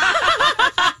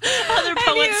 Other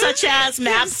poets such as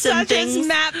maps and things. Such as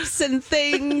maps and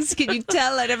things. Can you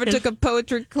tell I never took a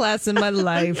poetry class in my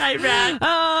life? Iraq.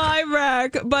 Oh,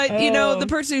 Iraq. But, the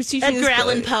person who's teaching Edgar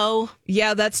Allan Poe.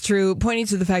 Yeah, that's true. Pointing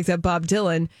to the fact that Bob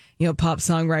Dylan, pop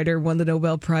songwriter, won the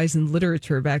Nobel Prize in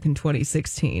Literature back in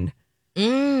 2016.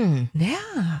 Yeah.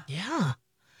 Yeah.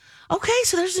 Okay,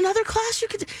 so there's another class you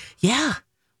could... Yeah.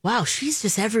 Wow, she's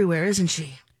just everywhere, isn't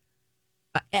she?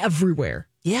 Everywhere.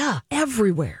 Yeah.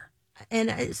 Everywhere. And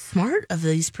it's smart of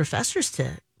these professors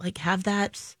to have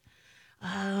that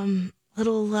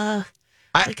little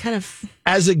kind of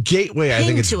as a gateway. I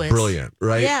think it's to it. Brilliant,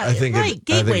 right? Yeah, I think right.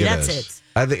 Gateway. That's it.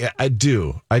 I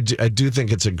do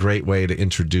think it's a great way to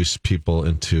introduce people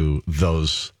into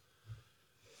those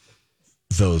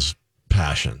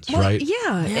passions, right?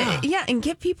 Yeah, and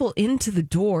get people into the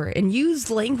door and use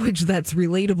language that's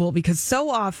relatable because so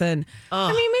often,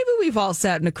 maybe we've all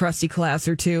sat in a crusty class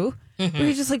or two where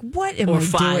you're just like, what am I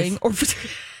doing? Or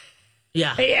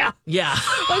Yeah.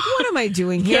 Like, what am I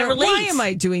doing here? Can't relate. Why am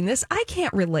I doing this? I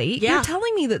can't relate. Yeah. You're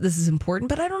telling me that this is important,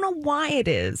 but I don't know why it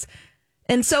is.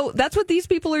 And so that's what these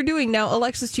people are doing. Now,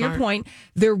 Alexis, to your point,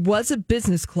 there was a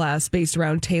business class based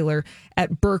around Taylor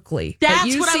at Berkeley. That's at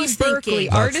UC what I was Berkeley,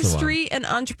 thinking. Artistry and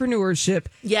Entrepreneurship.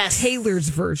 Yes. Taylor's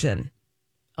version.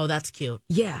 Oh, that's cute.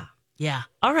 Yeah. Yeah.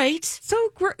 All right. So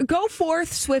go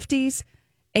forth, Swifties,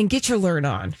 and get your learn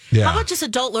on. Yeah. How about just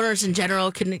adult learners in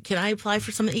general? Can I apply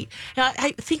for something?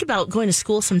 I think about going to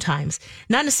school sometimes,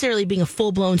 not necessarily being a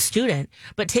full-blown student,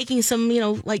 but taking some,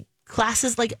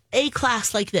 classes, like a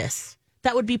class like this.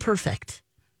 That would be perfect.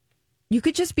 You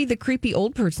could just be the creepy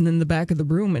old person in the back of the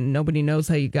room and nobody knows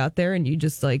how you got there and you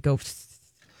just go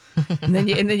and then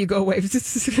you go away. Just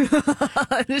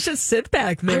sit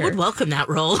back there. I would welcome that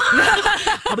role.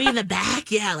 I'll be in the back.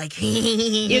 Yeah,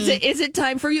 Is it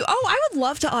time for you? Oh, I would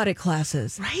love to audit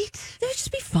classes. Right? That would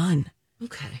just be fun.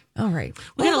 Okay. All right.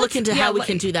 We're going to look into how we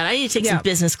can do that. I need to take some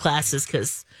business classes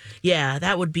because,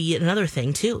 that would be another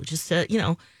thing too. Just to,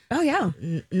 Oh, yeah.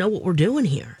 Know what we're doing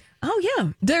here. Oh,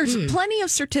 yeah. There's plenty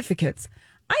of certificates.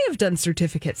 I have done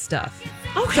certificate stuff.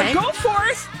 Okay. So go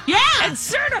forth. Yeah. And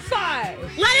certify.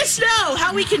 Let us know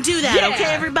how we can do that,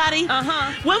 okay, everybody?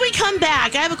 Uh-huh. When we come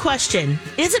back, I have a question.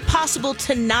 Is it possible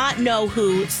to not know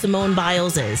who Simone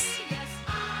Biles is?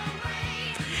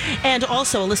 And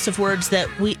also a list of words that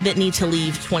need to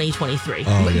leave 2023.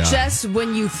 Oh, yeah. Just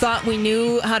when you thought we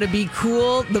knew how to be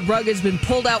cool, the rug has been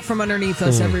pulled out from underneath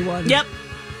us, everyone. Yep.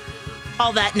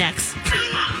 All that next.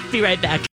 Be right back.